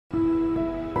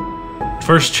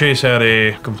First, Chase had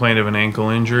a complaint of an ankle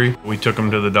injury. We took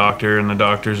him to the doctor, and the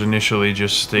doctors initially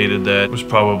just stated that it was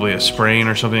probably a sprain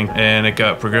or something, and it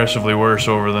got progressively worse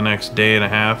over the next day and a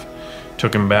half.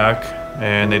 Took him back,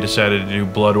 and they decided to do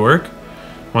blood work.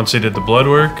 Once they did the blood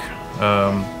work,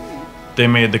 they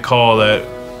made the call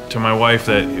to my wife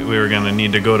that we were going to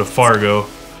need to go to Fargo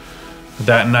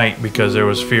that night because there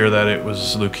was fear that it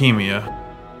was leukemia.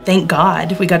 Thank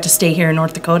God we got to stay here in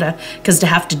North Dakota, because to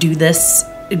have to do this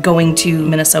going to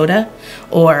Minnesota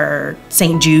or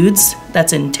St. Jude's,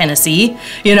 that's in Tennessee,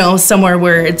 you know, somewhere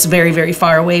where it's very, very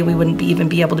far away, we wouldn't even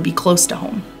be able to be close to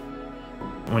home.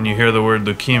 When you hear the word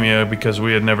leukemia, because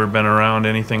we had never been around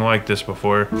anything like this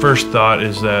before, first thought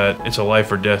is that it's a life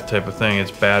or death type of thing.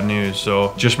 It's bad news.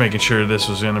 So just making sure this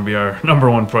was going to be our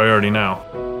 #1 priority now.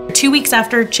 2 weeks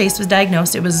after Chase was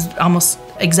diagnosed, it was almost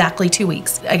exactly 2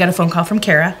 weeks, I got a phone call from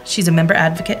Kara. She's a member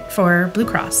advocate for Blue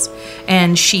Cross,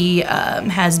 and she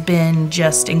has been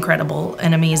just incredible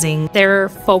and amazing. They're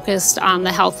focused on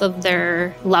the health of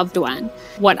their loved one.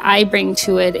 What I bring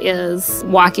to it is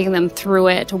walking them through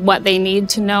it, what they need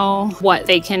to know, what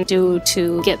they can do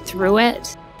to get through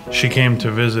it. She came to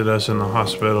visit us in the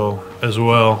hospital as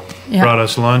well, Yeah. Brought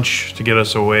us lunch to get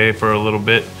us away for a little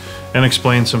bit and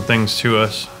explained some things to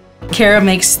us. Kara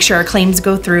makes sure our claims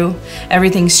go through,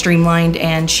 everything's streamlined,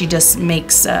 and she just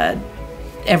makes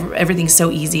everything so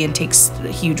easy and takes a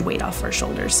huge weight off our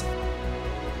shoulders.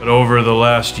 But over the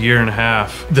last year and a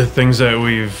half, the things that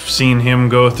we've seen him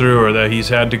go through or that he's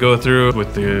had to go through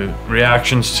with the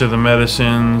reactions to the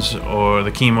medicines or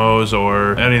the chemos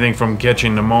or anything from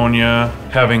catching pneumonia,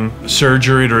 having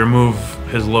surgery to remove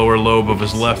his lower lobe of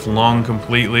his left lung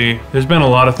completely. There's been a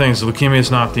lot of things. Leukemia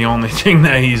is not the only thing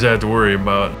that he's had to worry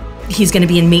about. He's going to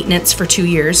be in maintenance for 2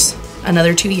 years,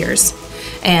 another 2 years,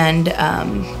 and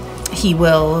he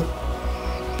will,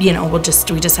 you know, we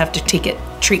just have to take it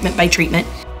treatment by treatment.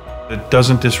 It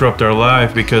doesn't disrupt our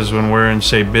life because when we're in,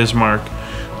 say, Bismarck,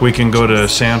 we can go to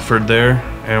Sanford there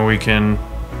and we can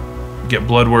get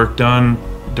blood work done.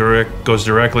 Goes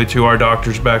directly to our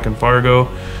doctors back in Fargo,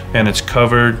 and it's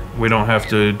covered. We don't have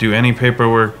to do any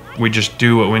paperwork. We just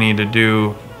do what we need to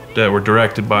do that we're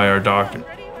directed by our doctor.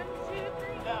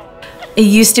 It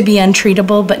used to be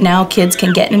untreatable, but now kids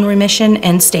can get in remission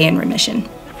and stay in remission.